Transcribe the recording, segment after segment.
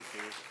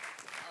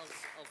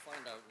I'll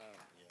find out now.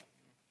 Yeah.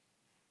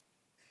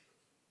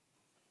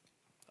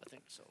 I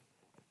think so.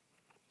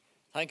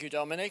 Thank you,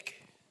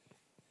 Dominic.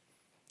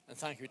 And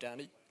thank you,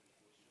 Danny.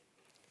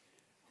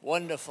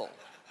 Wonderful.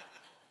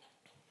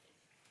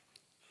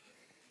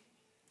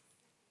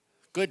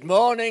 Good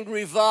morning,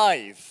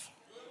 Revive.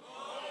 Good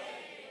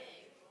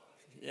morning.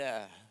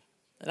 Yeah.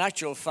 In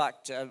actual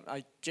fact,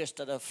 I just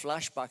had a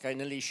flashback. I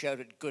nearly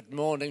shouted, "Good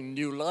morning,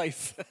 New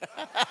Life."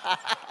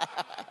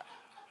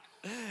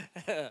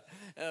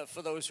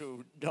 For those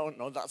who don't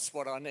know, that's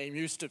what our name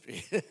used to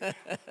be.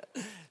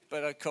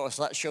 But of course,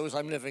 that shows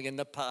I'm living in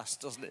the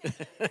past, doesn't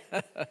it?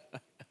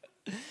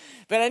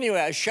 But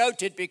anyway, I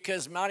shouted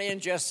because Marion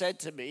just said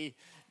to me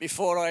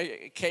before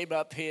I came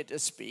up here to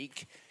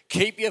speak,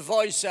 "Keep your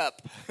voice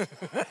up."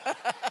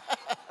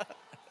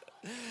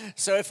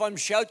 So if I'm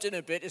shouting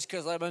a bit, it's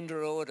because I'm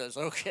under orders,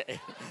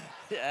 okay?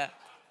 Yeah.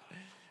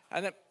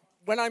 And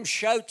when I'm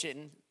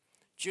shouting,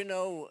 do you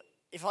know,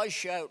 if I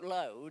shout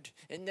loud,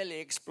 it nearly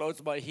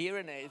explodes my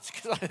hearing aids.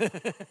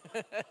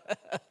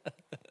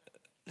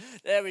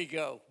 There we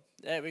go.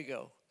 There we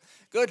go.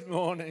 Good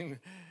morning,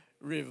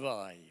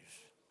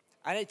 Revive.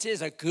 And it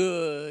is a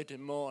good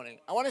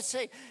morning. I want to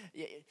say,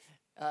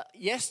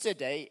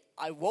 yesterday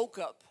I woke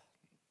up,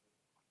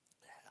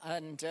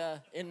 and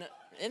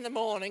in the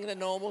morning, the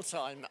normal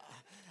time,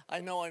 I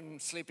know I'm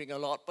sleeping a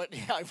lot, but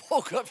yeah, I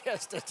woke up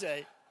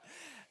yesterday,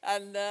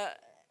 and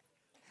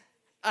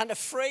a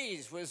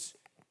phrase was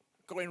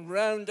going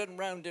round and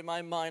round in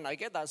my mind. I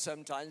get that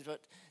sometimes,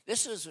 but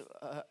this is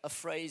a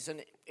phrase,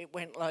 and it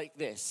went like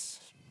this: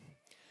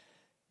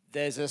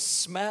 "There's a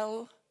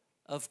smell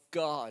of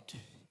God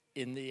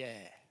in the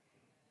air."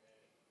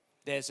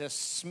 There's a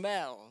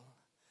smell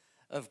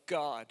of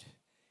God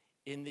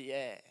in the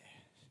air.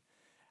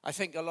 I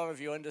think a lot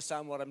of you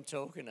understand what I'm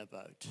talking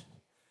about.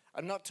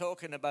 I'm not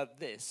talking about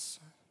this,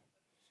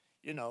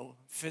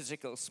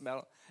 physical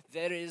smell.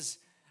 There is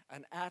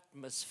an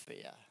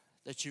atmosphere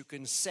that you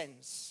can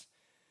sense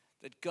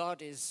that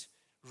God is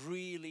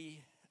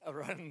really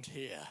around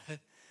here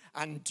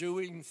and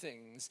doing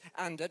things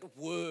and at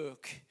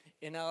work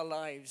in our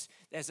lives.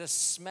 There's a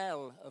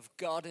smell of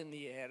God in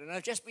the air. And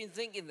I've just been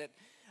thinking that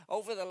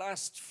over the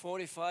last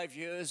 45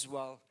 years,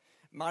 while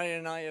Mary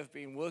and I have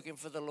been working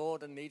for the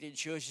Lord and leading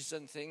churches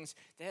and things,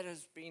 there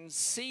has been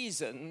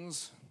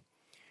seasons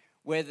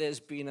where there's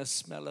been a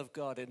smell of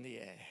God in the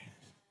air.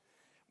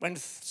 When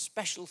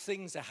special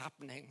things are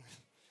happening,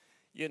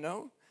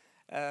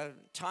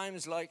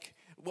 times like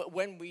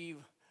when we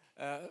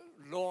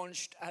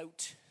launched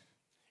out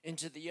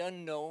into the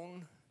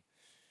unknown,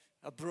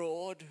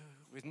 abroad,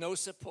 with no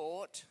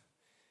support,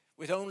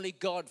 with only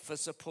God for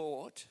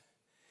support.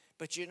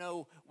 But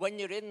when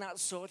you're in that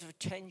sort of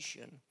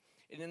tension,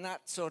 and in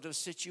that sort of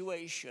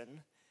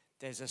situation,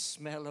 there's a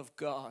smell of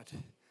God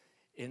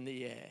in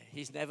the air.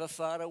 He's never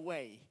far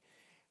away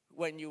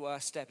when you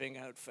are stepping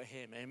out for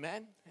him.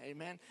 Amen?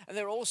 Amen. And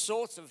there are all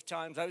sorts of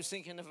times. I was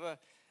thinking of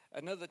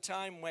another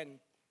time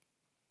when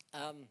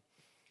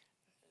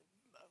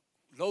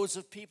loads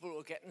of people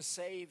were getting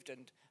saved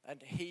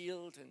and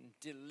healed and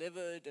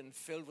delivered and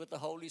filled with the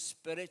Holy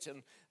Spirit,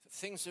 and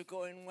things were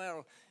going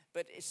well.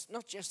 But it's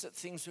not just that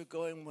things were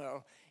going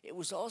well. It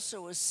was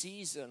also a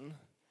season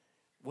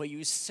where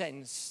you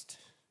sensed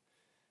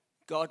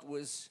God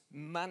was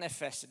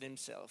manifesting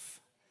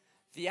himself.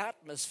 The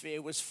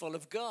atmosphere was full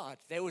of God.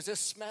 There was a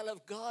smell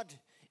of God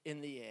in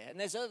the air. And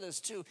there's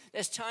others too.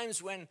 There's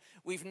times when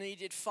we've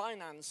needed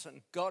finance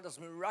and God has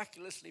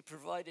miraculously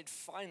provided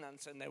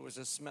finance, and there was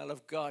a smell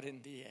of God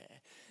in the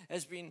air.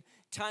 There's been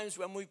times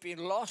when we've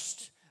been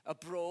lost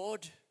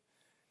abroad,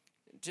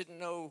 didn't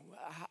know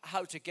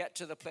how to get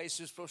to the place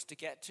we were supposed to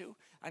get to,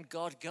 and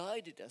God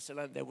guided us,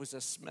 and there was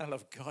a smell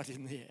of God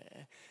in the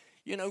air.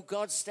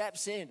 God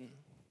steps in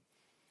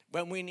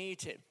when we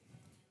need him.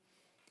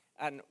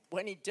 And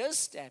when he does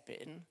step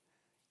in,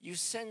 you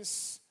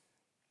sense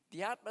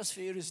the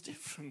atmosphere is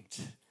different.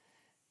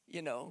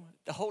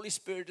 The Holy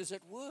Spirit is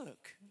at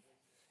work.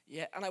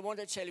 Yeah, and I want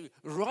to tell you,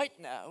 right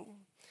now,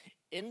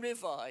 in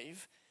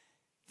Revive,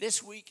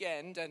 this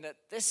weekend and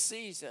at this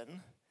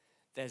season,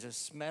 there's a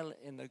smell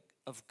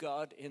of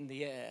God in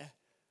the air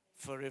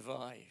for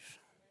Revive.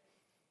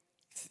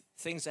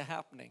 Things are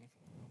happening.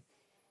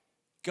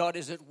 God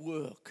is at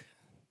work.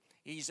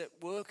 He's at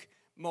work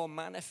more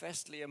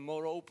manifestly and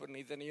more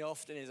openly than he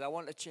often is. I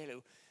want to tell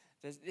you,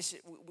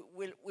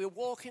 we're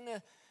walking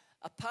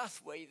a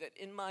pathway that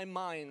in my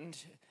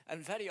mind,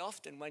 and very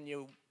often when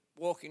you're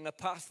walking a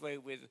pathway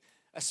with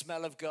a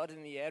smell of God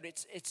in the air,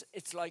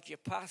 it's like your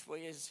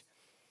pathway is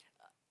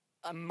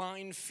a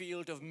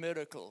minefield of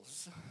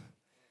miracles.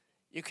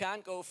 You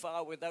can't go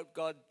far without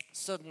God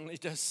suddenly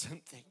does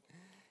something.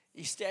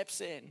 He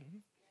steps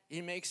in.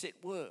 He makes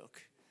it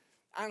work.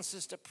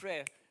 Answers to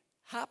prayer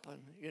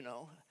happen,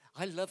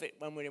 I love it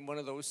when we're in one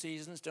of those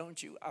seasons,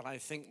 don't you? And I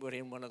think we're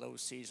in one of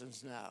those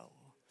seasons now.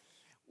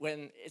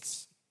 When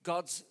it's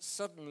God's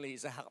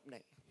suddenlies are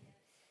happening.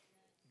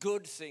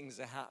 Good things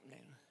are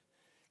happening.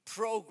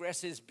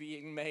 Progress is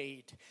being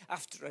made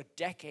after a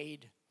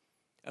decade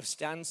of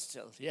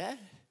standstill, yeah?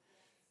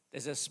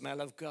 there's a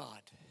smell of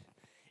God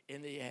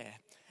in the air.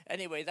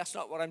 Anyway, that's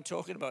not what I'm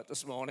talking about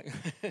this morning.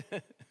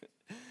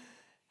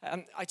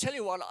 I tell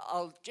you what,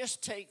 I'll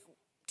just take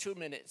 2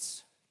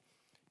 minutes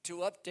to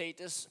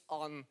update us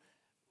on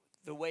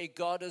the way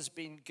God has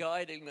been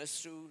guiding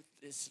us through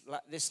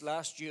this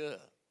last year.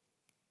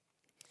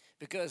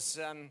 Because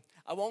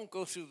I won't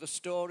go through the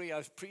story.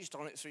 I've preached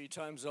on it 3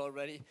 times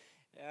already.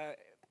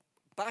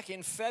 Back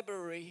in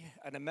February,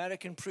 an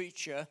American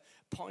preacher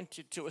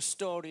pointed to a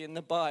story in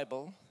the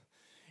Bible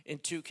in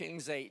 2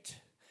 Kings 8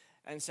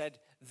 and said,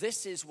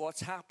 this is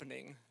what's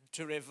happening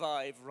to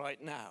revive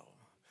right now.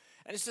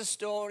 And it's a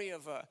story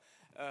of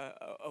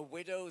a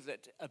widow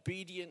that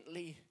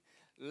obediently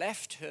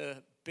left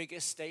her big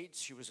estate.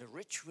 She was a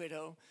rich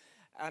widow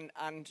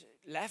and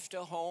left her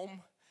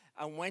home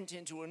and went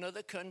into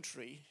another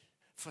country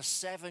for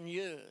 7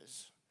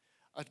 years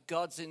at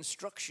God's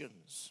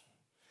instructions.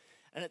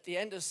 And at the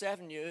end of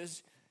 7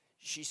 years,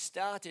 she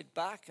started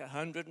back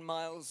 100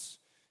 miles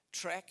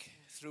trek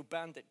through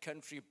bandit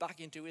country back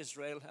into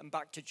Israel and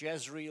back to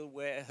Jezreel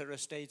where her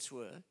estates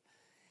were.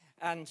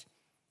 And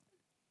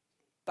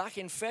back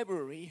in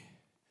February,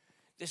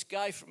 this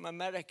guy from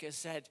America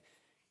said,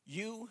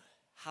 you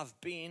have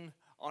been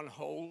on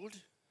hold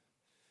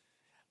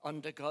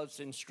under God's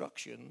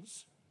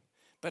instructions,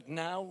 but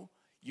now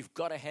you've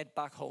got to head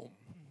back home.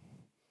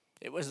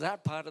 It was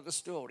that part of the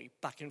story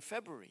back in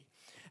February.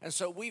 And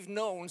so we've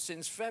known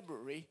since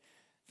February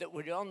that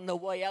we're on the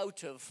way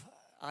out of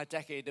our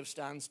decade of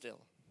standstill.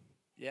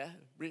 Yeah,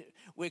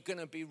 we're going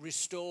to be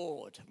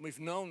restored. We've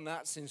known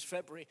that since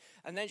February.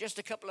 And then just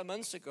a couple of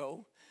months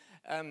ago,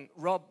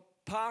 Rob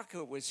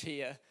Parker was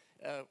here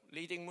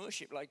leading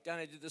worship like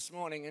Danny did this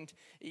morning. And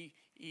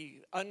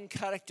he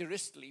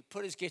uncharacteristically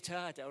put his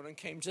guitar down and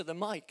came to the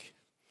mic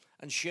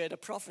and shared a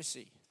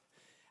prophecy.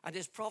 And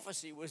his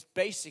prophecy was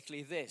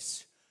basically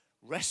this: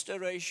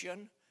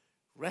 restoration,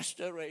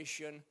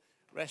 restoration,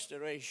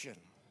 restoration.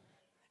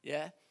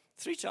 Yeah,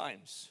 3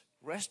 times.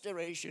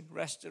 Restoration,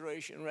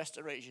 restoration,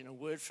 restoration, a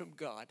word from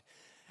God.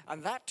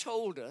 And that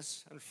told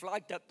us and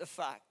flagged up the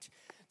fact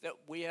that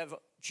we have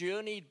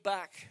journeyed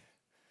back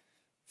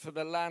from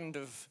the land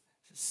of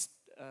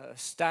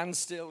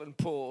standstill and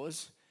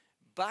pause,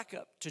 back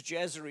up to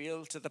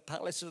Jezreel, to the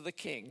palace of the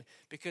king,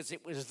 because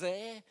it was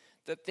there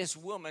that this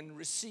woman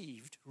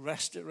received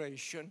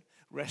restoration,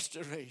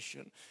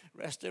 restoration,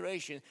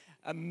 restoration,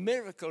 a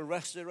miracle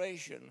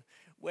restoration,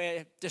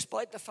 where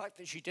despite the fact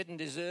that she didn't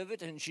deserve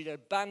it and she'd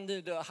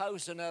abandoned her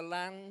house and her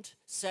land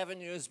 7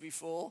 years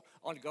before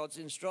on God's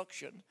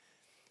instruction,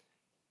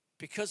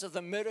 because of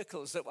the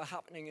miracles that were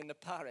happening in the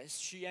palace,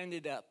 she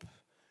ended up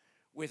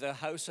with her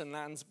house and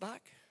lands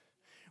back,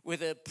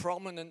 with a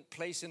prominent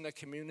place in the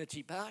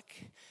community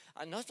back.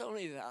 And not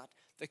only that,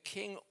 the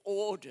king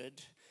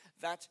ordered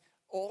that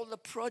all the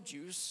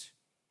produce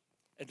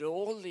and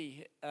all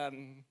the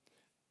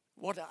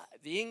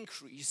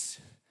increase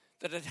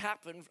that had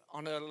happened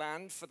on her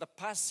land for the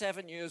past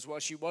 7 years while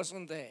she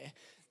wasn't there,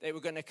 they were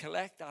going to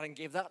collect that and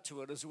give that to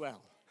her as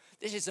well.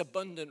 This is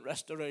abundant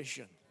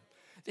restoration.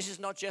 This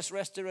is not just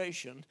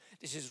restoration.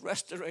 This is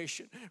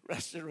restoration,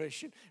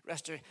 restoration,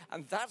 restoration.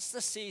 And that's the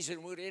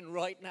season we're in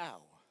right now.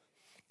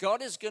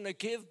 God is going to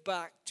give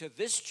back to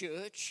this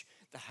church,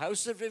 the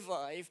House of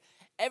Revive,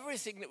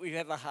 everything that we've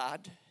ever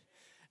had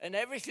and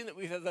everything that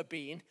we've ever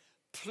been,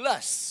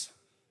 plus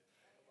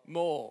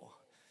more.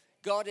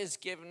 God has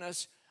given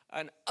us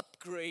an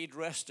upgrade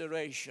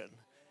restoration.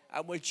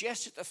 And we're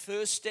just at the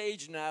first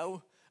stage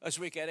now as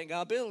we're getting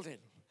our building.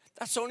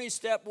 That's only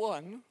step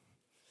 1.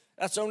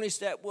 That's only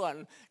step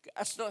 1.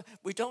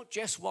 We don't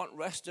just want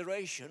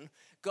restoration.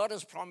 God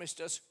has promised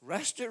us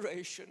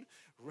restoration,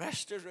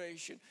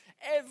 restoration,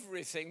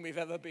 everything we've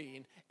ever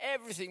been,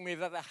 everything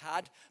we've ever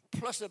had,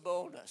 plus a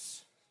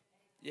bonus.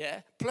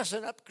 Yeah, plus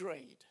an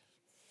upgrade.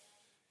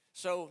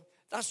 So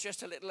that's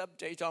just a little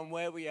update on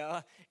where we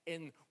are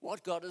in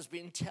what God has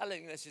been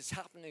telling us is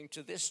happening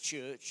to this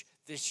church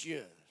this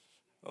year.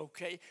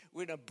 Okay?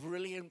 We're in a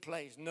brilliant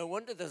place. No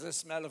wonder there's a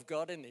smell of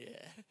God in the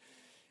air.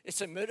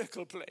 It's a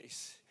miracle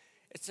place.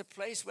 It's a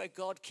place where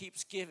God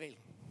keeps giving.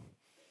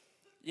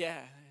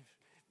 Yeah,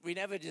 we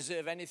never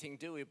deserve anything,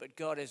 do we? But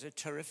God is a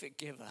terrific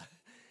giver.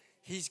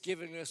 He's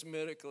giving us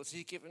miracles.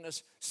 He's given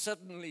us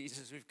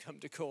suddenlies, as we've come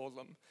to call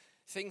them.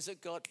 Things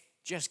that God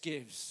just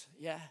gives,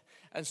 yeah.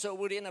 And so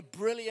we're in a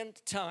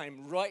brilliant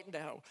time right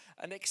now,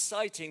 an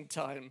exciting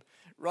time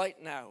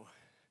right now.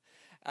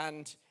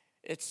 And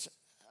it's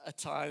a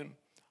time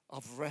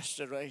of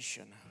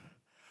restoration.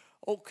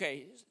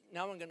 Okay,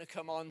 now I'm going to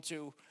come on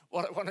to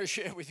what I want to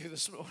share with you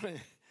this morning.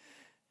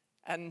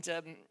 And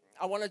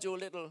I want to do a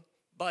little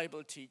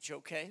Bible teach,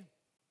 okay?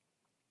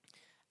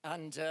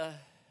 And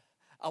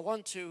I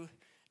want to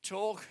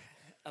talk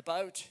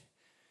about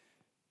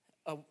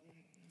a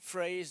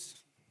phrase,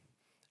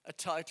 a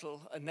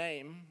title, a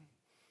name,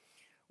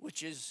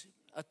 which is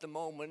at the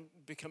moment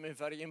becoming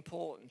very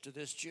important to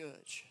this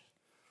church.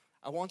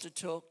 I want to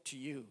talk to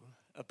you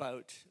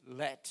about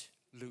let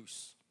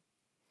loose.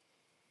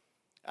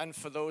 And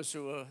for those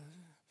who are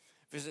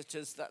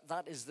visitors,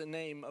 that is the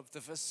name of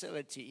the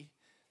facility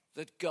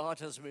that God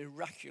has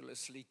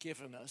miraculously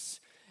given us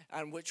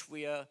and which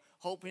we are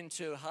hoping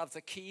to have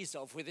the keys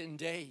of within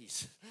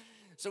days.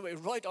 So we're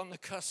right on the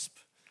cusp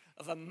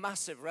of a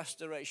massive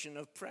restoration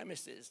of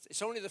premises.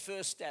 It's only the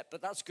first step,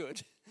 but that's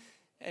good.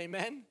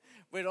 Amen.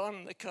 We're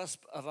on the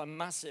cusp of a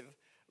massive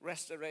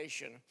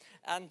restoration.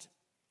 And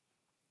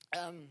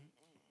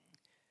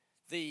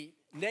the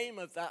name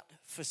of that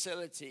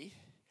facility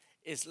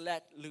is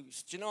Let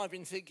Loose. Do you know, I've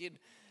been thinking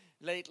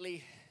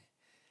lately,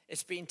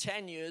 it's been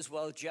 10 years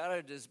while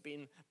Jared has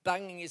been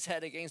banging his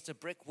head against a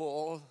brick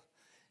wall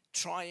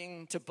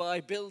trying to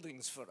buy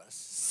buildings for us.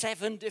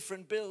 7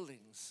 different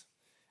buildings.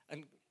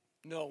 And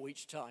no,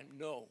 each time,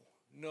 no.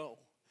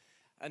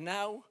 And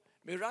now,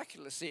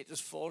 miraculously, it has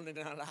fallen in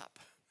our lap.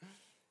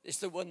 It's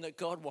the one that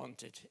God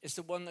wanted. It's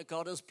the one that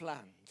God has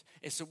planned.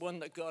 It's the one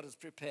that God has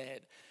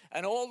prepared.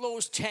 And all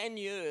those 10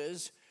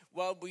 years,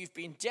 while we've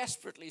been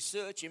desperately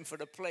searching for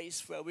a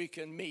place where we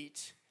can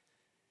meet,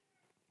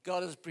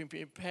 God has been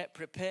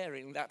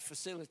preparing that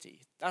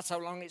facility. That's how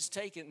long it's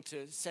taken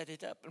to set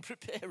it up and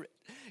prepare it.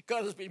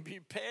 God has been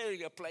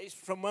preparing a place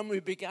from when we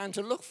began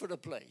to look for the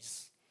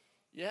place.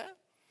 Yeah?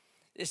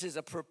 This is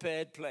a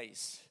prepared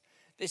place.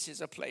 This is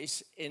a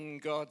place in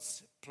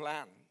God's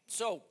plan.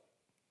 So,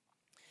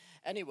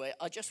 anyway,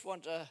 I just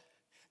want to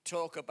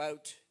talk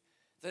about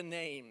the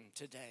name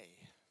today.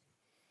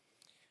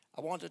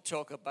 I want to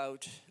talk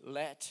about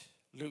Let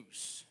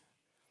Loose.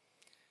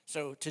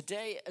 So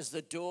today, as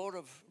the door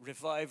of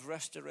revive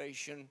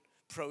restoration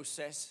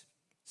process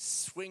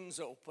swings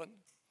open,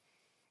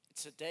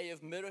 it's a day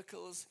of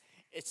miracles,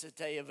 it's a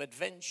day of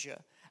adventure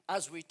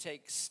as we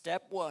take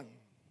step 1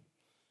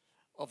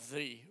 of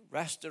the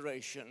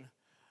restoration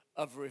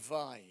of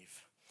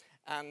revive.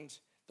 And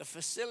the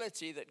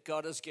facility that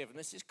God has given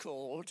us is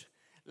called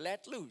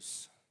Let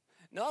Loose.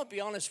 Now, I'll be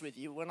honest with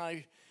you, when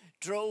I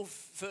drove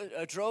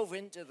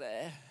into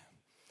there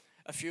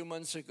a few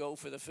months ago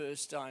for the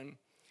first time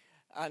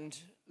and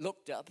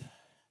looked up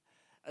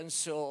and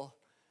saw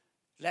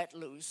Let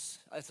Loose,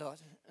 I thought,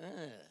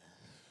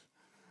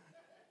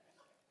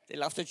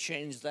 they'll have to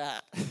change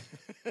that.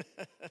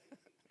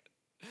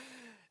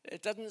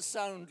 It doesn't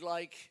sound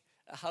like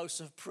a house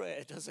of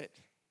prayer, does it?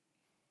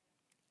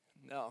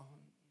 No,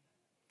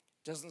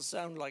 it doesn't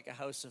sound like a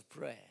house of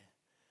prayer.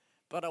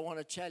 But I want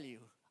to tell you,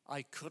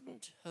 I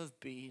couldn't have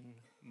been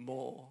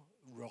more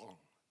wrong.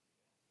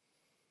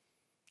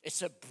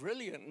 It's a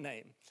brilliant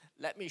name.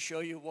 Let me show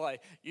you why.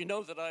 You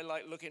know that I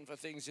like looking for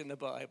things in the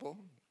Bible.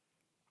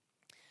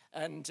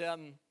 And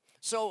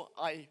so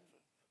I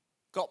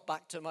got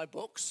back to my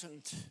books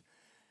and,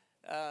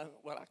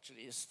 well,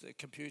 actually it's the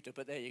computer,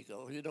 but there you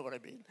go. You know what I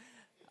mean.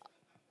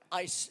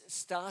 I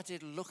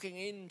started looking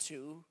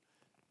into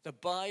the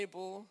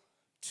Bible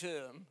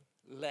term,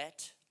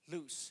 let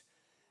loose.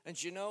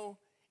 And you know,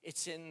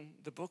 it's in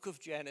the book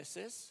of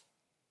Genesis,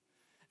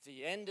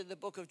 the end of the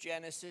book of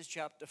Genesis,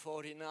 chapter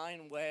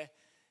 49, where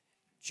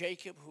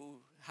Jacob,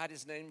 who had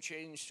his name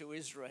changed to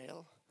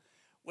Israel,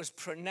 was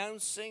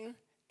pronouncing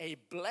a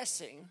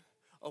blessing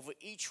over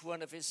each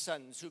one of his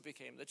sons who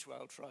became the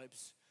 12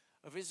 tribes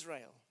of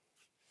Israel.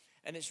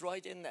 And it's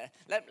right in there.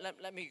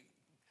 Let me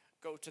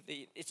go to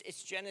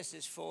it's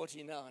Genesis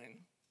 49.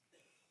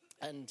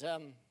 And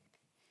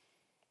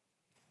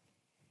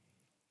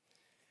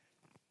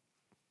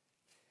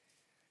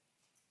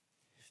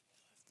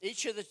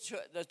each of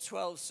the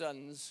 12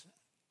 sons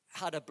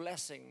had a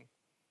blessing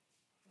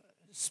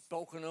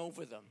spoken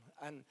over them.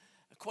 And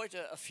quite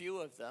a few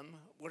of them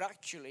were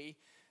actually,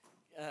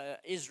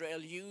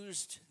 Israel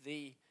used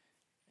the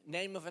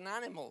name of an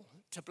animal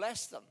to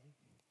bless them.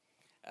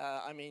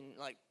 I mean,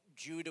 like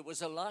Judah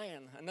was a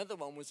lion. Another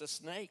one was a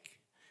snake.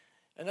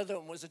 Another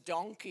one was a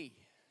donkey,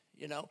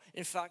 you know.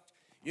 In fact,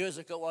 years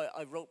ago,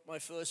 I wrote my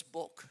first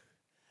book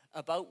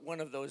about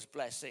one of those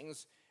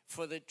blessings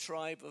for the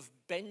tribe of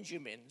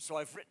Benjamin. So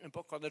I've written a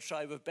book on the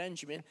tribe of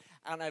Benjamin,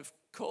 and I've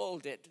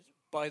called it,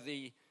 by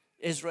the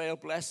Israel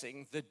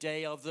blessing, the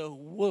day of the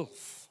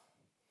wolf.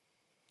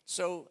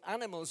 So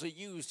animals are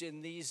used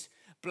in these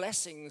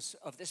blessings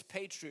of this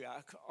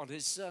patriarch on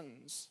his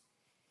sons.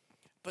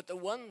 But the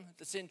one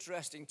that's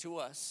interesting to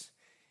us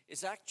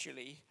is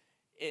actually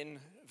in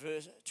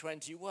verse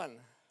 21.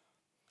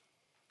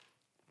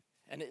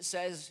 And it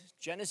says,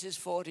 Genesis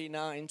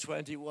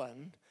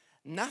 49:21,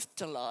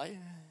 Naphtali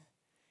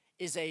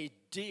is a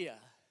deer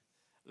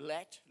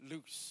let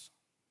loose.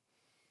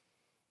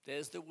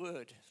 There's the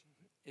word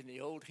in the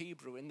old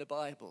Hebrew in the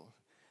Bible,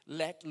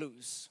 let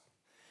loose.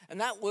 And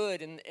that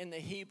word in the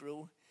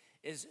Hebrew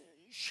is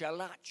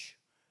shalach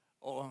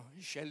or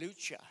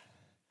shalucha.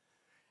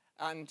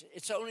 And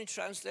it's only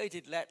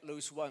translated let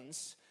loose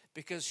once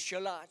because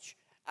shalach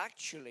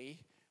actually,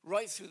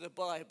 right through the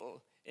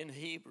Bible in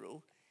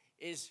Hebrew,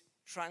 is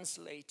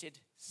translated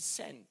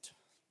sent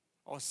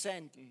or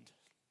send.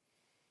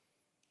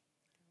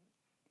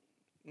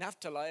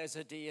 Naphtali is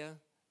a deer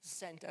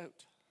sent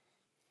out.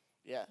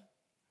 Yeah.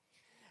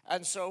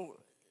 And so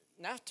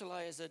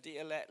Naphtali is a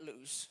deer let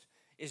loose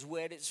is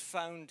where it's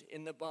found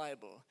in the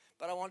Bible.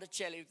 But I want to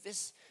tell you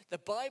this, the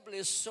Bible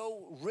is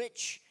so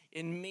rich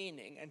in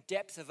meaning and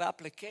depth of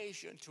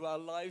application to our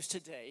lives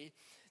today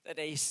that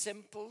a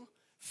simple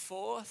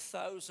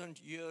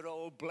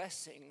 4,000-year-old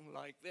blessing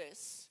like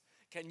this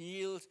can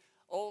yield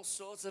all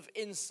sorts of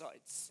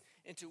insights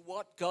into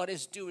what God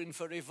is doing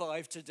for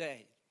Revive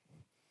today.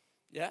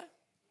 Yeah?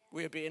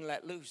 We're being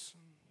let loose.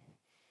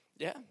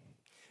 Yeah?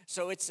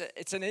 So it's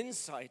an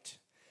insight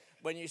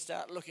when you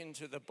start looking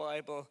to the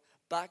Bible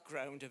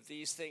background of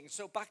these things.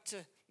 So back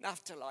to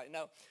Naphtali.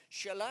 Now,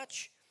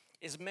 Shalach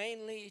is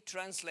mainly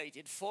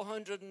translated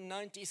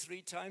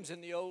 493 times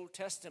in the Old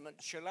Testament.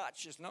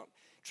 Shalach is not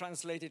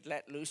translated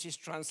let loose, it's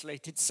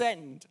translated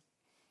send.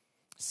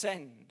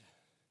 Send.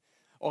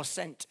 Or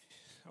sent.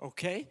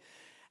 Okay?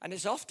 And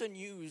it's often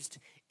used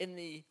in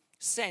the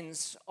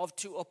sense of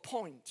to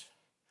appoint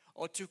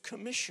or to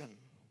commission.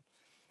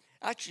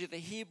 Actually, the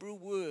Hebrew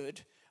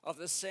word of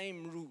the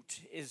same root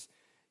is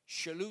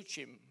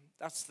shaluchim.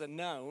 That's the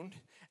noun.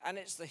 And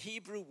it's the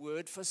Hebrew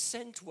word for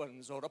sent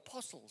ones or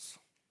apostles.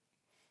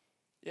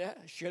 Yeah,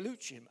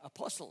 shaluchim,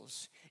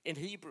 apostles in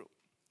Hebrew.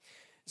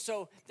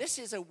 So this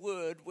is a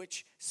word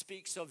which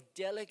speaks of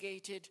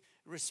delegated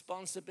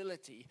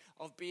responsibility,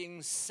 of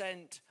being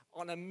sent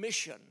on a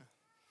mission.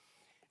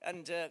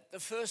 And the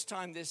first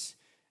time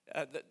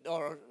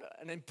or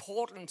an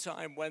important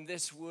time when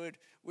this word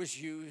was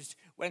used,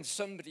 when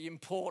somebody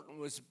important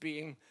was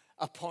being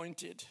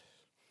appointed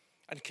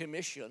and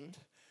commissioned,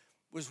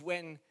 was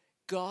when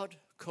God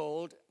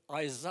called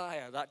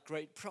Isaiah, that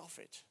great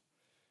prophet,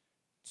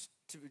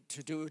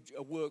 to do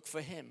a work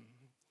for him.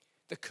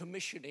 The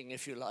commissioning,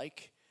 if you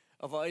like,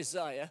 of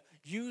Isaiah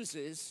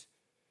uses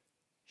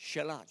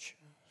Shalach,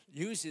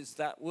 uses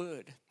that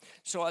word.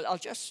 So I'll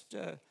just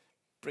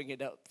bring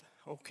it up,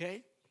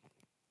 okay?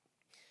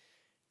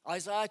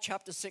 Isaiah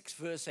chapter 6,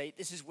 verse 8,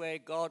 this is where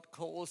God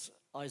calls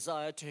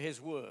Isaiah to his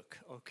work,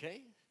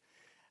 okay?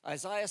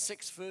 Isaiah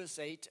 6, verse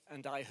 8,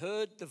 and I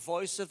heard the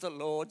voice of the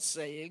Lord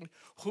saying,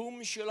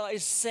 whom shall I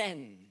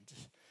send,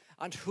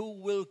 and who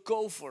will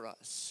go for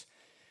us?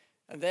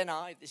 And then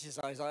this is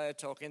Isaiah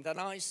talking, then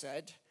I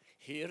said,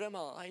 here am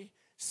I,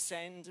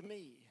 send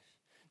me.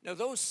 Now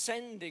those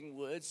sending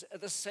words are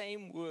the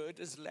same word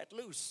as let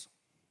loose,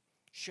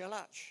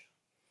 shalach,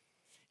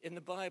 in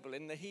the Bible,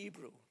 in the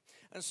Hebrew.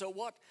 And so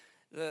what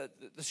the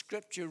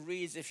scripture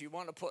reads, if you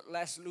want to put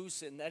less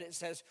loose in there, it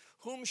says,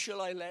 whom shall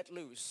I let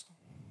loose?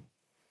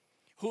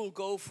 Who'll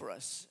go for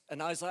us?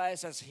 And Isaiah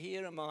says,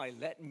 here am I,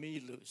 let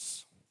me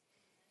loose.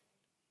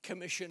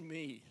 Commission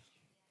me.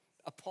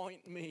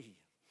 Appoint me.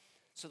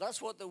 So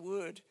that's what the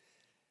word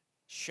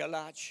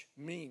shalach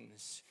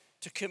means,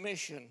 to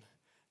commission,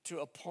 to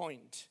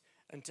appoint,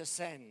 and to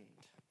send.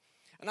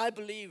 And I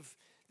believe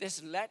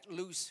this let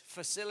loose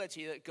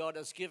facility that God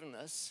has given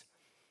us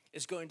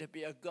is going to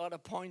be a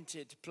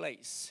God-appointed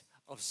place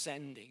of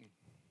sending,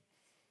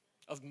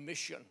 of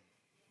mission.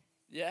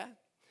 Yeah?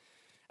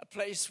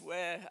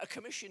 A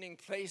commissioning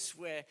place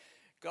where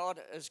God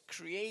has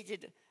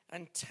created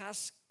and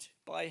tasked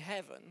by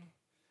heaven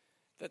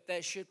that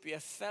there should be a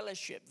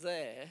fellowship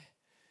there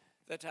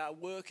that are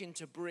working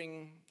to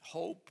bring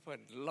hope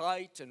and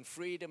light and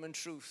freedom and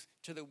truth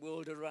to the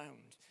world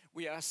around.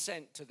 We are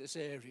sent to this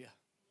area.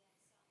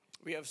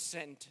 We have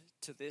sent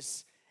to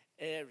this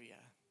area.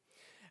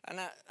 And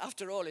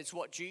after all, it's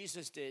what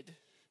Jesus did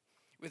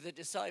with the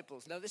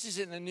disciples. Now, this is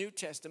in the New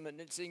Testament.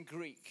 It's in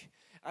Greek.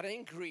 And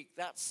in Greek,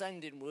 that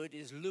sending word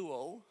is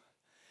luo.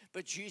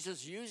 But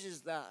Jesus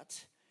uses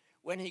that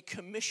when he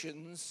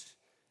commissions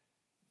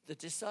the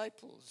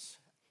disciples.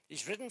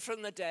 He's risen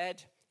from the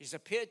dead. He's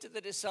appeared to the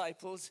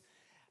disciples.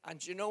 And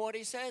do you know what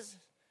he says?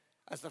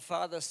 As the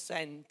Father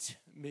sent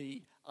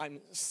me, I'm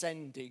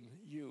sending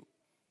you.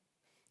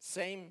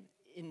 Same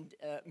in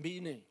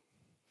meaning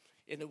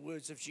in the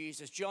words of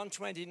Jesus. John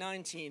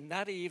 20:19,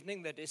 that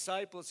evening the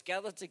disciples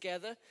gathered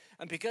together,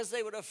 and because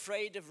they were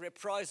afraid of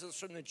reprisals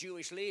from the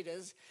Jewish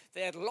leaders,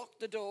 they had locked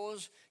the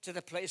doors to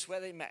the place where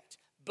they met.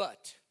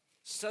 But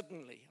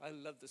suddenly, I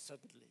love the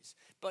suddenlies,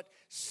 but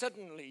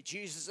suddenly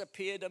Jesus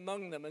appeared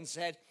among them and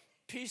said,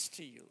 peace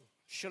to you,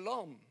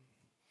 shalom.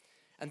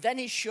 And then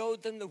he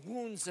showed them the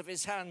wounds of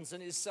his hands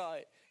and his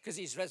side, because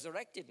he's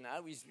resurrected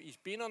now. He's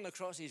been on the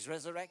cross, he's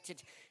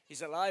resurrected,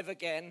 he's alive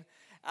again.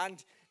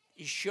 And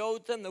he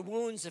showed them the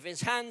wounds of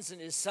his hands and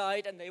his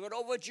side, and they were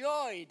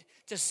overjoyed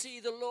to see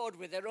the Lord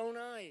with their own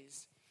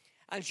eyes.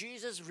 And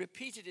Jesus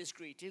repeated his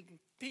greeting,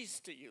 peace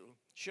to you,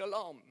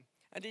 shalom.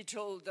 And he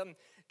told them,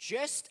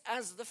 just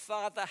as the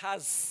Father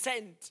has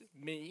sent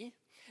me,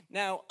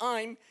 now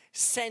I'm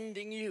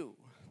sending you.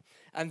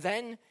 And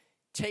then,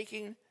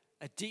 taking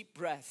a deep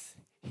breath,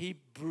 he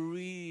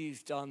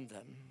breathed on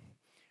them,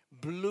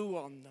 blew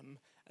on them,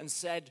 and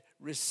said,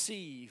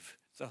 receive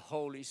the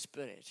Holy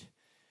Spirit.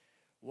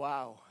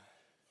 Wow.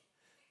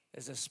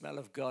 There's a smell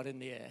of God in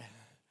the air.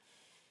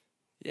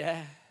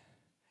 Yeah.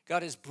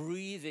 God is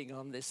breathing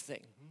on this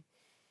thing.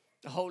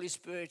 The Holy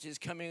Spirit is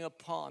coming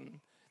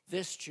upon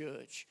this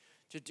church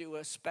to do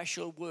a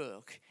special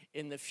work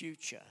in the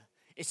future.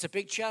 It's a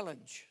big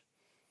challenge.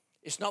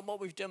 It's not what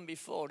we've done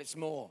before, it's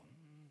more.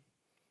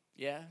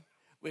 Yeah?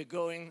 We're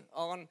going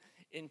on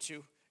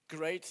into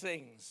great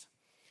things.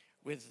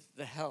 with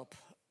the help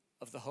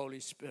of the Holy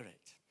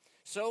Spirit.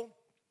 So,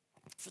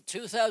 for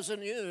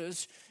 2,000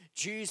 years,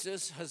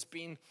 Jesus has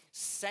been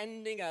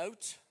sending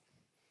out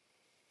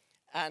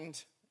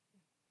and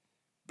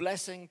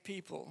blessing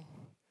people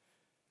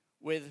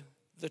with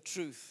the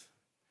truth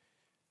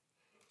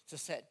to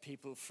set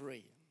people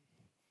free.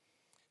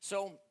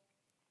 So,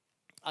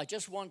 I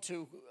just want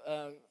to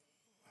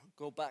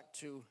go back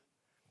to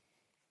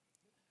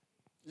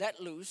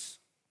let loose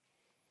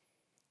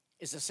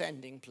is a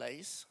sending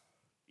place,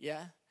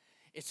 yeah.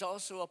 It's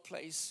also a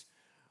place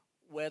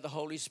where the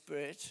Holy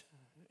Spirit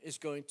is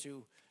going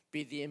to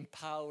be the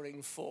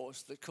empowering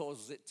force that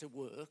causes it to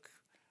work.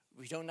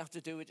 We don't have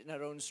to do it in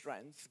our own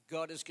strength.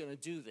 God is going to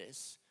do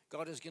this.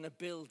 God is going to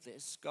build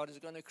this. God is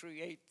going to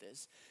create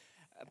this.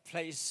 A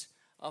place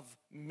of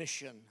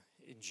mission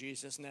in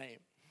Jesus' name.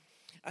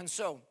 And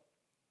so,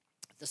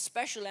 the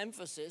special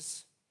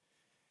emphasis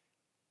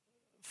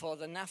for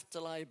the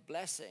Naphtali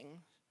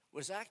blessing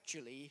was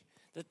actually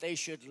that they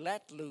should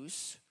let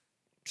loose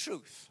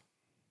truth,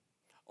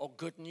 or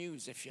good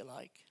news, if you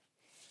like.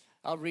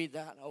 I'll read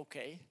that,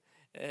 okay,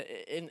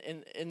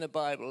 in the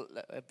Bible,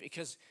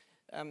 because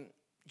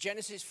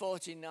Genesis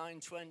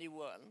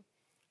 49:21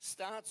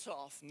 starts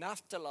off,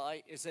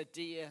 Naphtali is a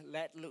deer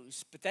let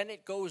loose, but then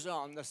it goes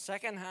on, the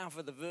second half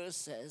of the verse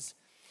says,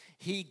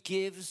 he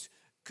gives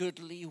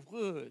goodly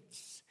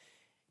words.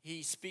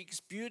 He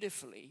speaks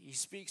beautifully, he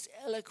speaks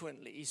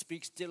eloquently, he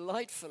speaks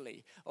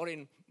delightfully, or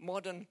in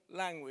modern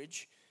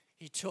language,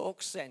 he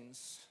talks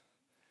sense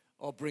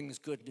or brings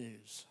good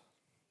news.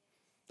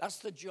 That's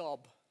the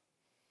job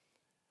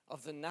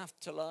of the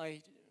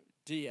Naphtali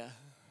deer,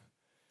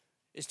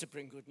 is to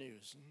bring good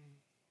news.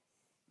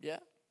 Yeah?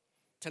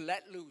 To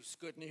let loose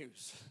good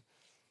news.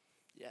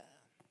 Yeah.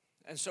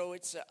 And so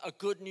it's a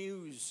good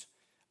news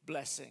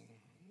blessing.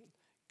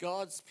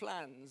 God's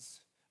plans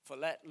for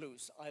let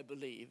loose, I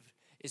believe,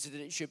 is that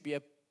it should be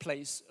a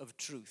place of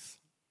truth.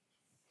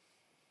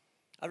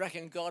 I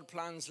reckon God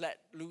plans let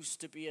loose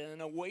to be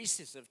an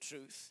oasis of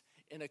truth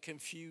in a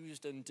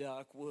confused and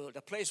dark world.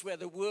 A place where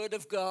the word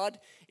of God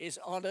is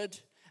honored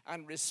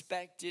and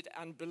respected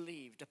and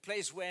believed. A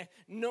place where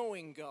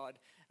knowing God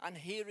and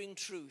hearing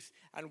truth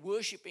and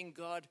worshiping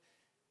God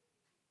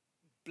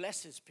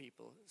blesses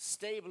people,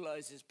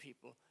 stabilizes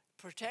people,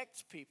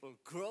 protects people,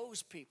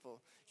 grows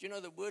people. You know,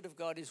 the word of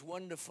God is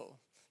wonderful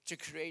to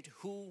create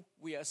who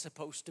we are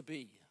supposed to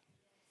be.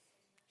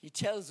 He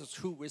tells us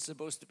who we're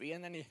supposed to be,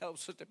 and then he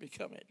helps us to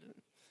become it.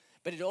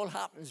 But it all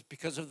happens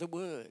because of the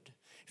word.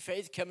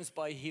 Faith comes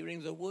by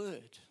hearing the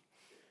word.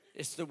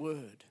 It's the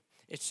word.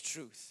 It's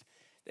truth.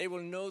 They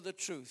will know the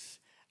truth,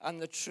 and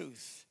the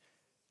truth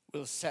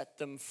will set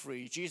them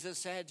free. Jesus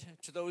said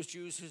to those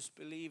Jews who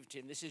believed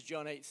him, this is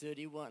John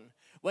 8:31,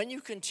 when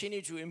you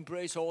continue to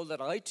embrace all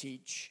that I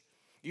teach,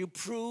 you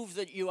prove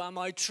that you are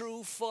my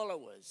true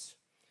followers.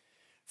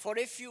 For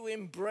if you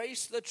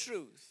embrace the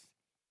truth,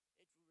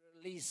 it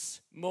will release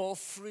more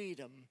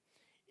freedom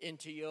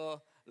into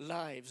your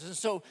lives. And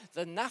so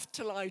the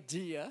Naphtali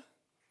deer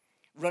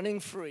running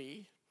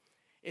free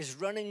is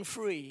running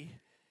free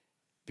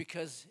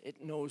because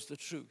it knows the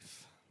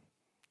truth.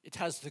 It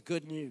has the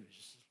good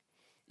news.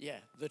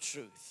 Yeah, the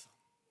truth.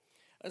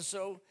 And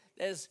so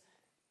there's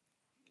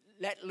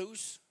let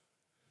loose,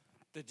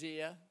 the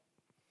deer,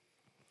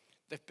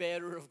 the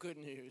bearer of good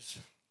news.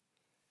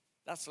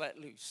 That's let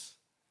loose.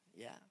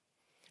 Yeah.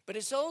 But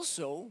it's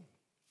also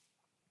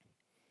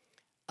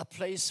a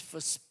place for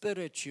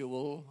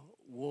spiritual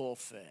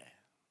warfare.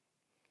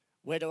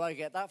 Where do I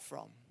get that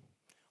from?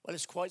 Well,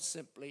 it's quite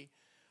simply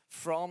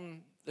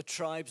from the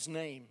tribe's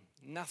name,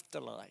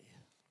 Naphtali.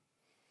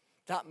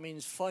 That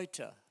means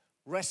fighter,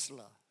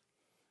 wrestler,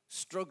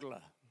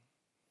 struggler.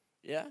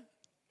 Yeah?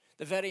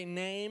 The very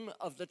name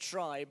of the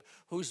tribe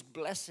whose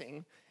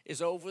blessing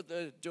is over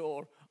the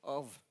door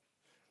of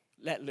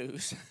let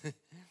loose.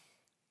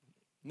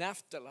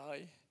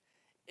 Naphtali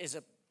is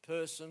a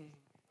person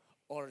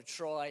or a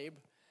tribe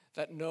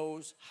that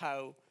knows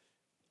how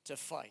to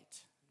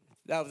fight.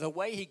 Now, the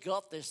way he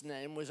got this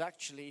name was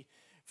actually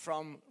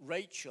from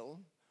Rachel,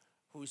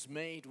 whose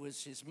maid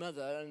was his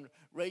mother, and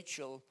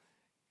Rachel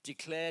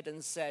declared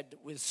and said,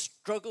 with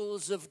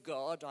struggles of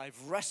God,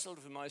 I've wrestled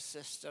with my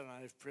sister and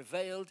I've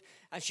prevailed,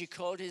 and she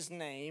called his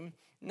name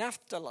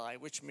Naphtali,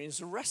 which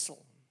means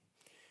wrestle.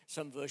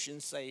 Some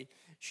versions say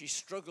she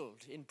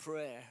struggled in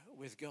prayer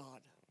with God.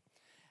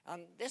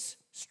 And this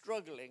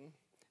struggling,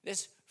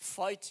 this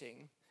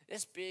fighting,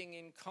 this being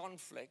in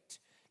conflict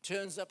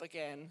turns up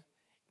again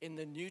in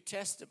the New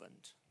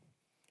Testament,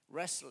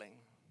 wrestling.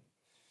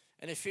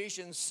 In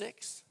Ephesians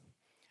 6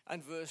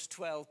 and verse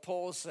 12,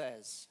 Paul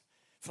says,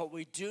 for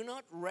we do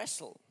not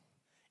wrestle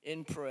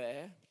in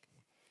prayer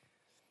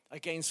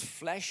against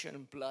flesh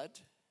and blood,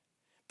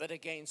 but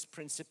against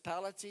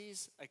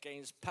principalities,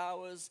 against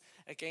powers,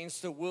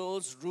 against the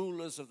world's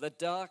rulers of the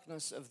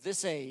darkness of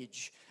this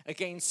age,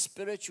 against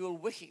spiritual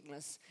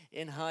wickedness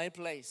in high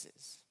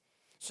places.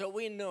 So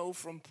we know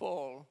from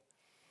Paul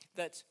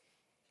that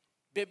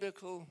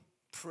biblical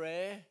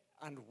prayer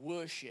and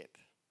worship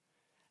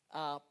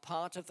are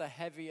part of the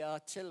heavy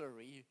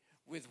artillery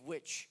with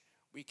which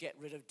we get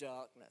rid of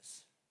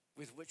darkness,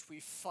 with which we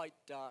fight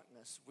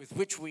darkness, with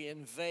which we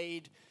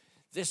invade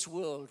this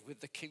world with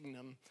the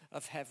kingdom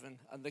of heaven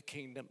and the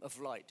kingdom of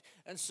light.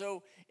 And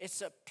so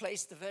it's a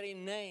place, the very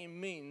name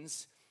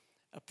means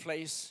a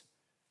place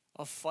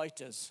of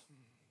fighters.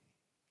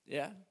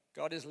 Yeah,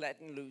 God is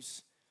letting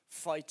loose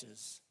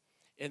fighters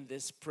in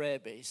this prayer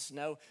base.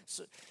 Now,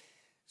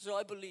 so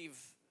I believe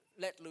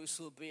Let Loose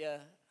will be a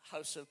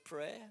house of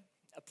prayer,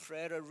 a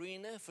prayer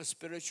arena for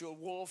spiritual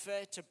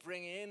warfare to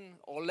bring in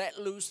or let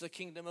loose the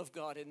kingdom of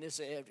God in this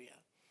area.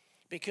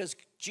 Because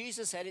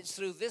Jesus said it's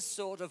through this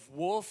sort of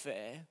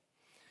warfare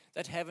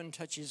that heaven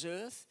touches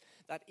earth,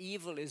 that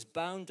evil is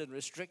bound and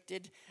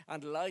restricted,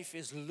 and life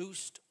is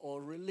loosed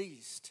or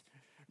released.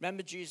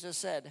 Remember, Jesus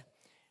said,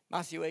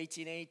 Matthew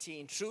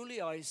 18:18,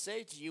 truly I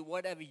say to you,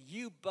 whatever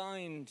you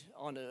bind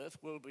on earth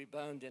will be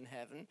bound in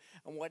heaven,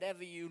 and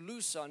whatever you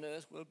loose on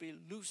earth will be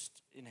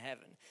loosed in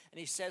heaven. And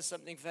he says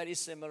something very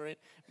similar in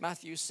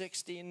Matthew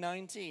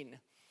 16:19.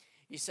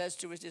 He says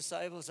to his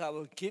disciples, I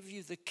will give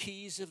you the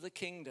keys of the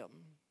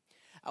kingdom,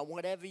 and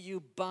whatever you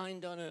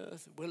bind on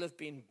earth will have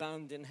been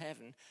bound in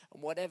heaven,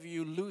 and whatever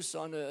you loose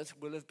on earth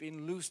will have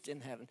been loosed in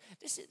heaven.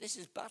 This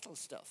is battle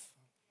stuff.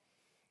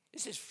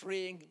 This is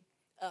freeing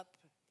up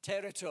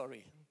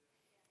territory,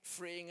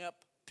 freeing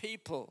up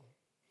people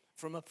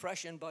from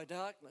oppression by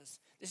darkness.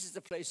 This is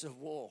the place of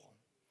war.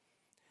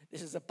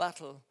 This is a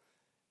battle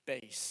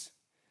base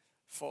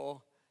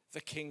for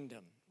the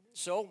kingdom.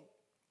 So,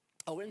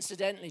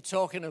 incidentally,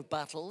 talking of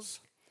battles,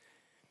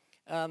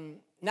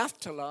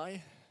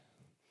 Naphtali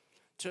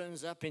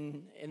turns up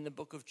in the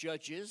book of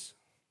Judges.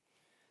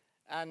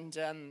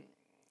 And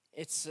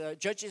it's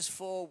Judges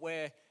 4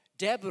 where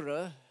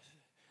Deborah,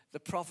 the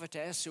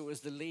prophetess who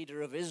was the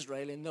leader of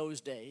Israel in those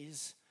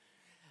days,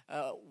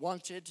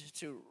 wanted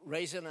to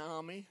raise an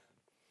army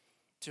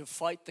to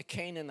fight the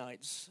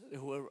Canaanites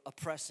who were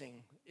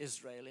oppressing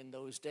Israel in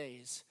those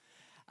days.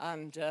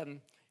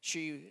 And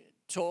she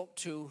talked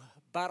to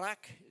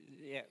Barak,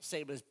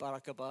 same as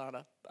Barack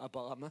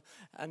Obama,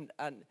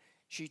 and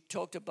she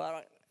talked to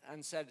Barak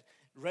and said,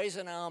 raise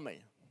an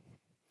army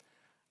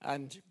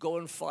and go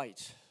and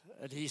fight.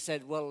 And he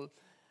said, well,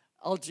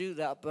 I'll do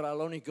that, but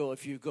I'll only go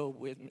if you go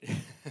with me.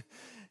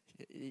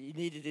 He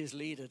needed his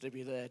leader to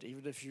be there,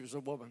 even if she was a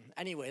woman.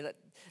 Anyway,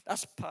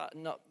 that's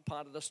not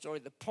part of the story.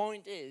 The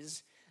point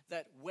is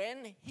that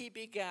when he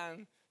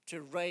began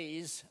to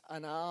raise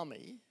an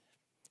army,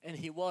 and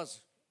he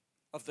was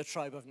of the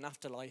tribe of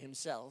Naphtali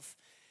himself,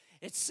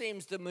 it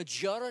seems the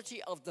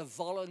majority of the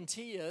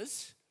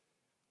volunteers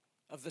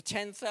of the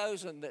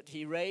 10,000 that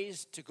he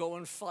raised to go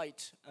and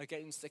fight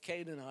against the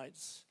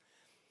Canaanites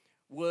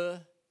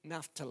were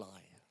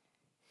Naphtali.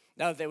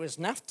 Now, there was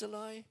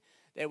Naphtali,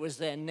 there was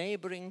their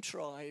neighboring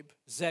tribe,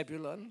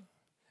 Zebulun.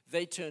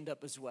 They turned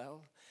up as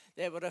well.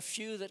 There were a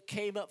few that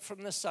came up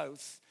from the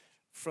south,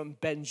 from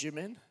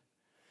Benjamin.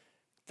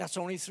 That's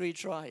only 3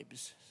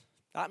 tribes.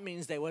 That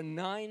means there were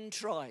 9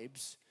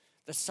 tribes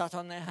that sat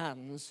on their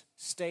hands,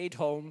 stayed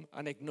home,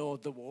 and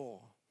ignored the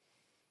war.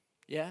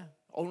 Yeah?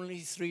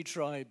 Only 3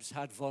 tribes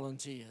had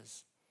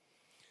volunteers.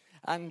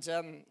 And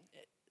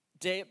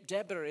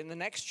Deborah, in the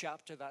next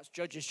chapter, that's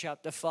Judges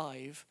chapter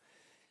 5,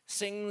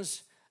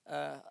 sings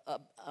a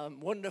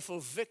wonderful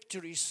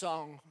victory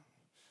song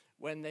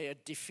when they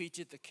had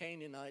defeated the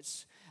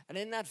Canaanites. And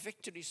in that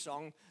victory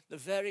song, the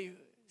very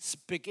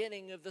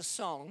beginning of the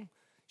song,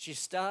 she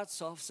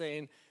starts off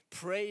saying,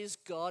 praise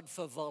God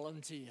for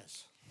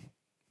volunteers.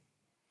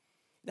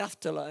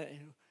 Naphtali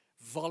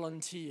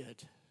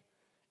volunteered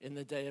in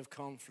the day of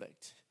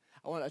conflict.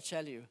 I want to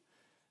tell you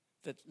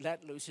that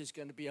Let Loose is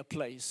going to be a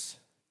place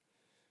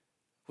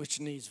which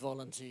needs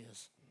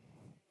volunteers.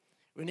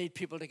 We need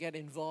people to get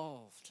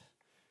involved.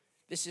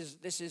 This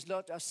is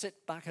not a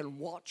sit back and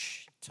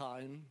watch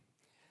time.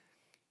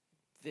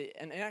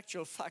 And in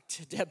actual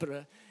fact,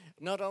 Deborah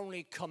not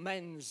only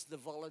commends the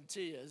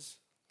volunteers,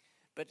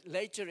 but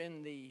later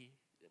in the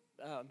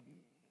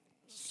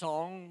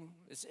song,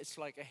 it's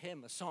like a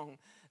hymn, a song.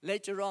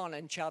 Later on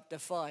in chapter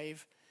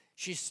 5,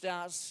 she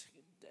starts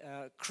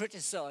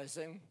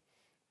criticizing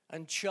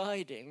and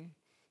chiding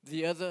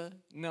the other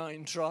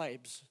 9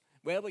 tribes.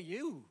 Where were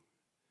you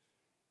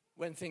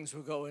when things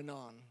were going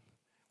on?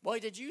 Why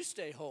did you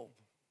stay home?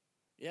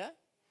 Yeah?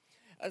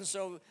 And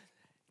so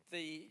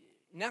the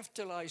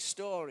Naphtali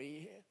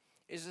story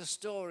is a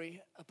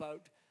story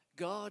about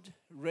God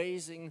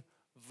raising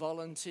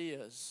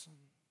volunteers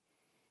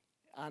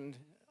and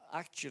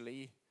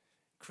actually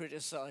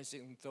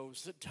criticizing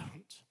those that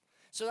don't.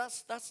 So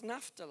that's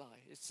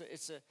Naphtali.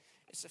 It's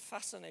a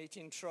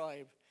fascinating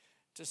tribe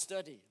to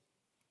study.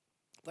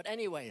 But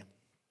anyway,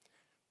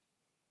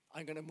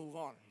 I'm going to move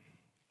on.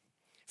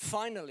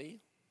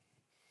 Finally,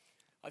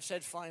 I've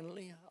said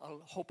finally, I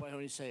hope I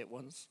only say it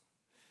once.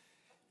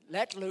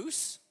 Let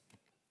Loose,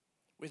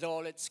 with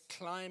all its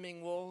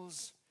climbing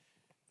walls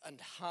and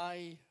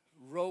high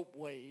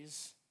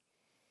ropeways,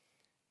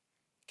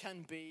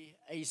 can be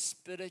a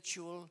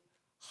spiritual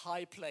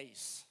high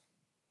place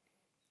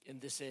in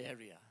this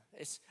area.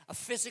 It's a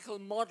physical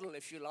model,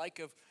 if you like,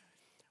 of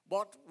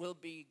what will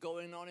be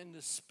going on in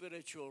the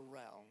spiritual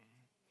realm.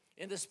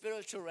 In the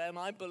spiritual realm,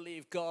 I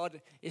believe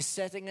God is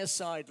setting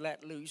aside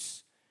Let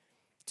Loose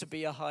to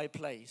be a high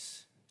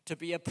place, to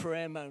be a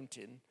prayer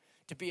mountain,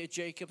 to be a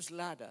Jacob's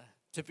ladder,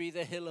 to be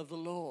the hill of the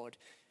Lord,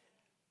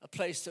 a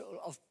place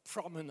of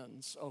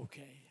prominence,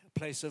 a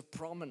place of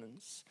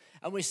prominence.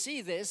 And we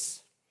see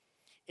this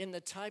in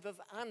the type of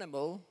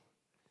animal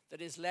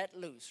that is let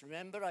loose.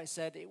 Remember, I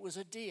said it was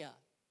a deer.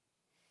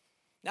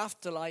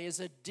 Naphtali is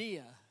a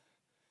deer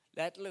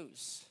let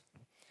loose.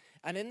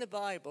 And in the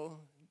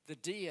Bible, the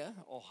deer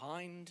or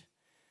hind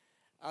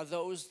are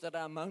those that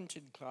are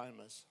mountain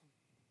climbers.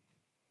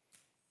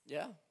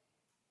 Yeah?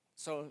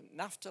 So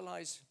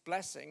Naphtali's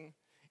blessing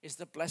is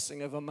the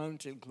blessing of a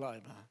mountain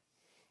climber.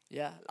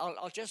 Yeah?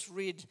 I'll just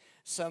read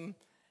some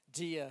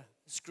deer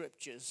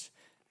scriptures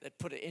that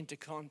put it into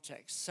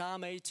context.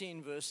 Psalm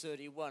 18, verse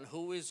 31.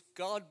 Who is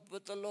God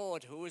but the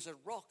Lord? Who is a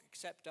rock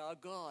except our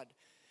God?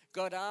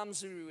 God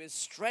arms me with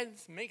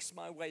strength, makes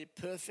my way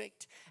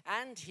perfect,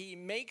 and he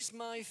makes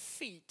my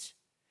feet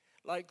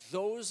like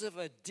those of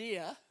a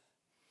deer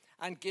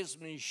and gives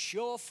me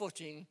sure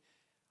footing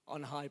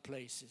on high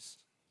places.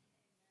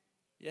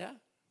 Yeah?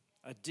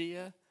 A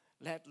deer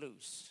let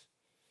loose.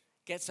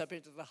 Gets up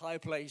into the high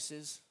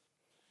places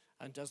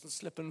and doesn't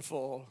slip and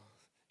fall.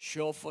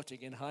 Sure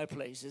footing in high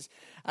places.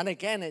 And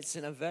again, it's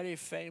in a very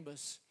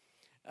famous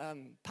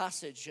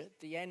passage at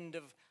the end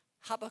of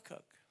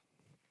Habakkuk.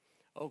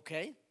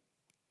 Okay?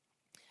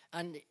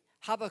 And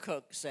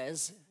Habakkuk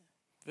says,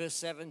 verse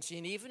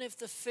 17, even if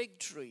the fig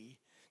tree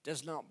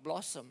does not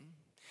blossom,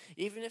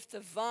 even if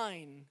the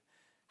vine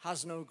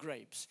has no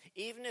grapes,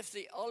 even if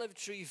the olive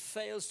tree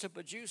fails to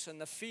produce and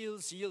the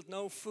fields yield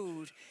no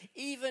food,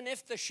 even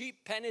if the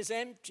sheep pen is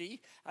empty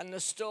and the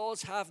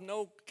stalls have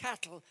no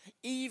cattle,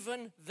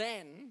 even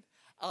then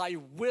I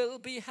will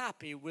be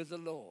happy with the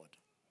Lord.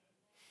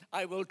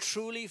 I will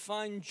truly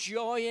find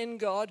joy in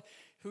God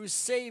who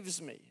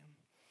saves me.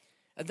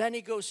 And then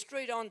he goes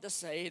straight on to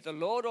say, the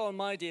Lord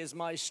Almighty is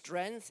my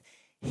strength.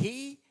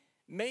 He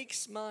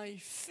makes my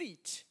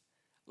feet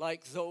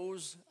like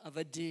those of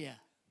a deer.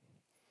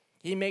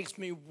 He makes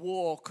me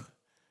walk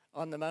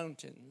on the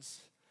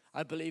mountains.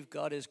 I believe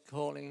God is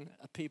calling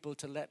a people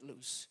to let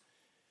loose,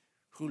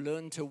 who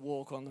learn to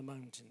walk on the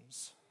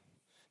mountains,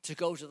 to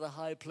go to the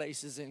high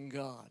places in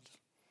God,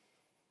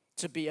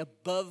 to be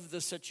above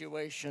the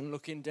situation,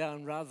 looking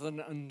down rather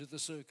than under the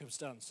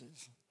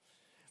circumstances.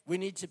 We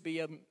need to be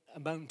a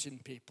mountain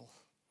people.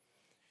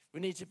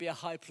 We need to be a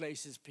high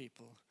places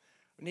people.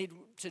 We need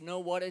to know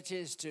what it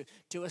is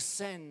to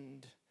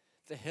ascend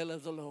the hill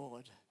of the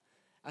Lord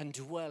and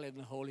dwell in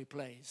the holy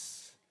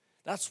place.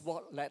 That's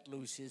what Let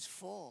Loose is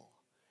for.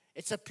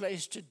 It's a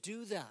place to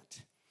do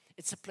that.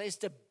 It's a place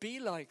to be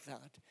like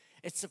that.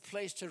 It's a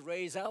place to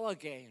raise our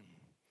game.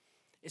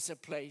 It's a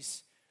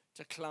place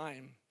to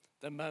climb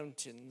the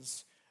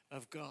mountains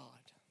of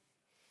God.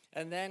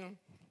 And then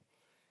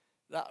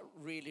that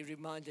really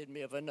reminded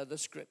me of another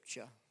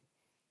scripture.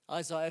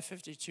 Isaiah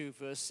 52,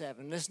 verse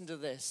 7. Listen to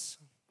this.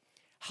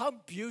 How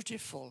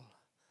beautiful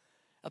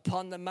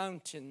upon the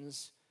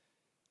mountains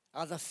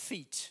are the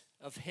feet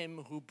of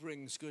him who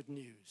brings good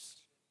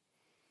news,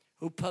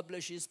 who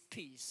publishes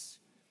peace,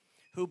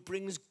 who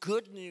brings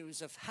good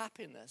news of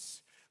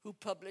happiness, who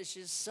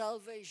publishes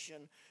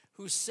salvation,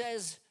 who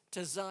says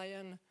to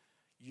Zion,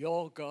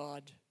 your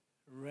God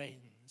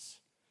reigns.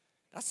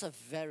 That's a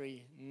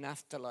very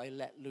Naphtali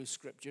let loose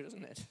scripture,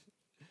 isn't it?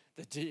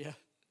 The deer,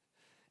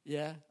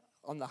 yeah,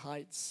 on the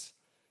heights.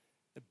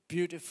 The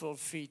beautiful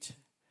feet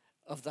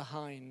of the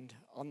hind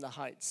on the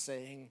heights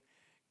saying,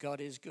 God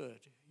is good,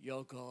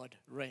 your God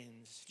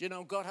reigns. You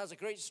know, God has a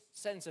great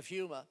sense of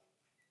humor,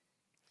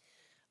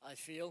 I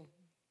feel.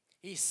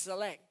 He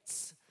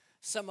selects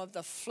some of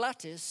the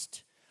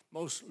flattest,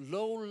 most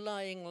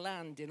low-lying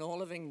land in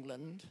all of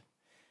England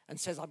and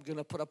says, I'm going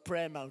to put a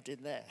prayer mountain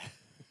there.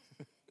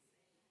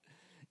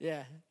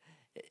 Yeah,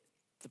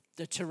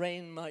 the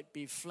terrain might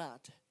be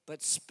flat,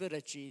 but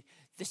spiritually,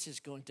 this is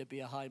going to be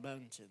a high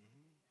mountain.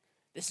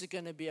 This is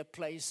going to be a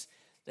place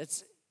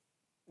that's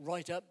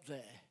right up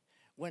there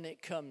when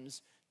it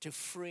comes to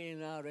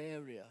freeing our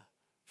area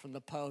from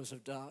the powers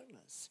of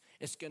darkness.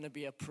 It's going to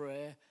be a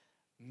prayer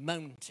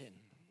mountain,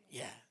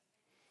 yeah.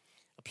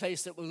 A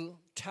place that will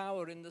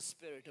tower in the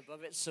spirit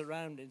above its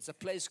surroundings, a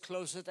place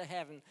closer to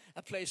heaven,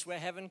 a place where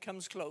heaven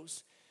comes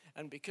close.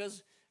 And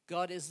because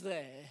God is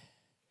there,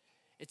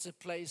 it's a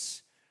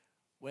place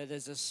where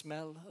there's a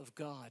smell of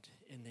God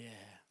in the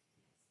air.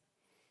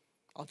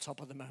 On top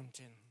of the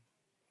mountain,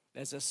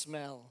 there's a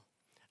smell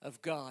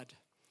of God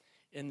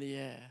in the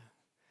air.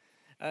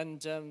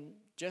 And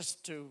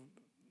just to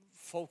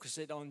focus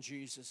it on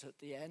Jesus at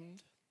the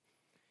end,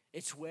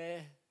 it's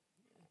where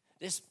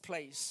this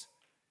place,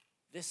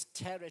 this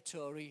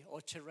territory or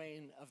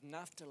terrain of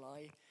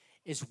Naphtali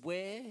is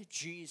where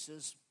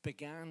Jesus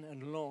began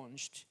and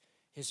launched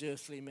his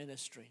earthly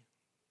ministry.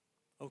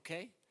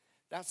 Okay?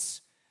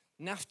 That's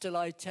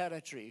Naphtali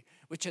territory,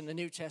 which in the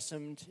New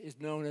Testament is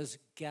known as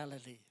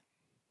Galilee.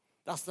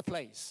 That's the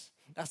place.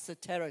 That's the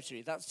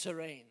territory. That's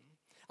terrain.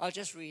 I'll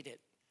just read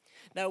it.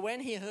 Now, when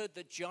he heard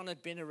that John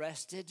had been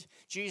arrested,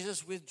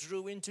 Jesus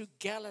withdrew into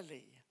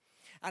Galilee.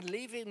 And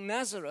leaving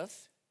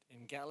Nazareth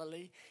in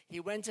Galilee, he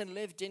went and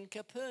lived in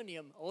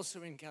Capernaum,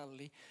 also in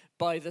Galilee,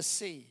 by the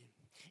sea,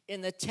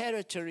 in the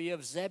territory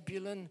of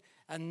Zebulun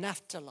and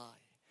Naphtali,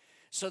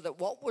 so that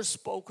what was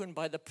spoken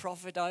by the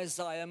prophet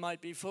Isaiah might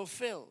be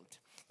fulfilled.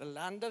 The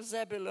land of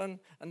Zebulun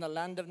and the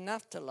land of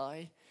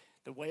Naphtali,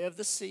 the way of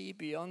the sea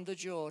beyond the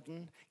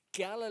Jordan,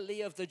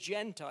 Galilee of the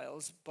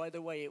Gentiles. By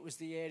the way, it was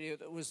the area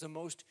that was the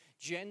most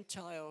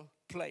Gentile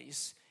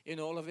place in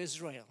all of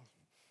Israel.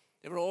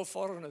 They were all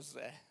foreigners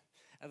there.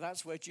 And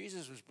that's where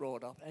Jesus was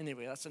brought up.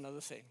 Anyway, that's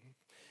another thing.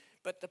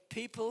 But the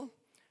people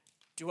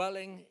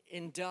dwelling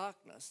in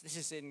darkness, this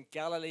is in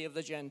Galilee of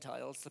the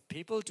Gentiles, the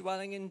people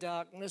dwelling in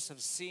darkness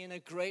have seen a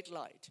great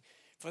light.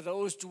 For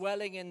those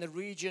dwelling in the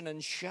region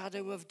and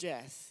shadow of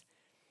death,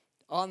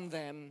 on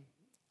them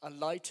a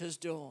light has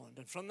dawned.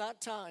 And from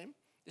that time,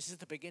 this is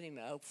the beginning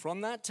now,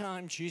 from that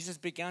time Jesus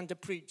began to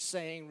preach,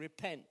 saying,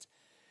 repent,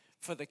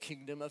 for the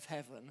kingdom of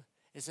heaven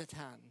is at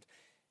hand.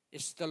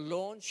 It's the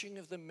launching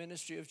of the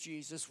ministry of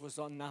Jesus was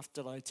on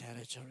Naphtali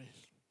territory.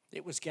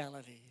 It was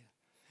Galilee.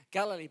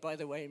 Galilee, by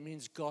the way,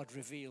 means God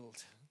revealed.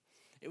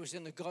 It was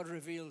in the God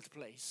revealed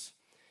place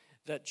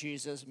that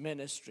Jesus'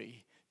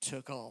 ministry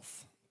took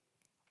off.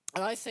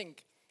 And I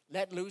think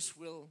Let Loose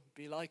will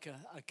be like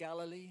a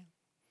Galilee,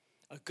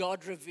 a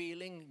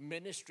God-revealing,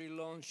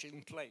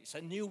 ministry-launching place.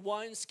 A new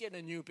wineskin,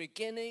 a new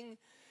beginning,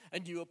 a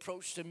new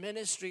approach to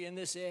ministry in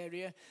this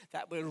area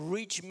that will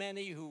reach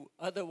many who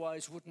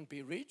otherwise wouldn't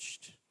be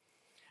reached.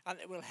 And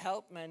it will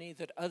help many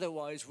that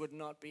otherwise would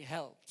not be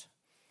helped.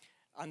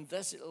 And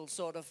thus it'll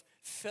sort of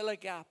fill a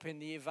gap in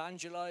the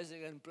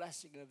evangelizing and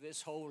blessing of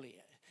this whole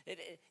year.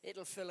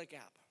 It'll fill a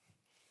gap.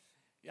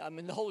 Yeah, I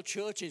mean, the whole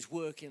church is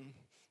working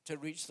to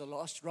reach the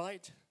lost,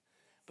 right?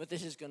 But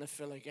this is going to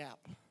fill a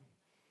gap.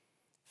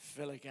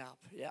 Fill a gap,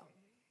 yeah.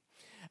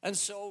 And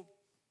so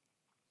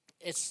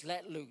it's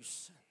Let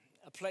Loose,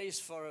 a place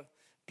for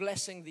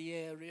blessing the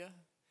area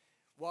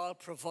while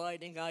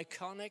providing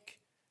iconic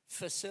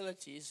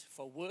facilities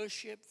for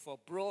worship, for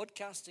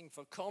broadcasting,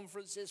 for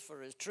conferences, for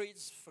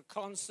retreats, for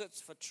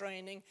concerts, for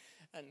training,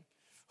 and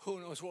who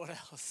knows what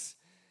else.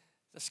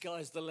 The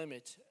sky's the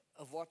limit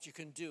of what you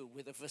can do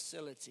with a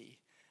facility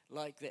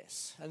like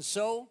this. And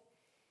so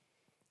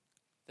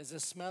there's a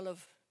smell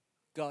of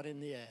God in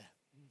the air.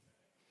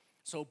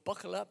 So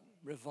buckle up,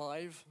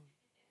 revive,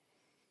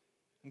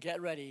 and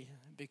get ready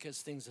because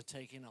things are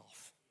taking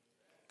off.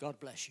 God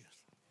bless you.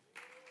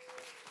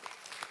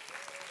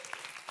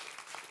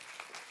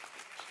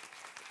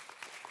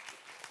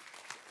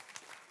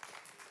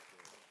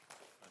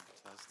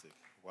 Fantastic.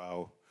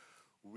 Wow.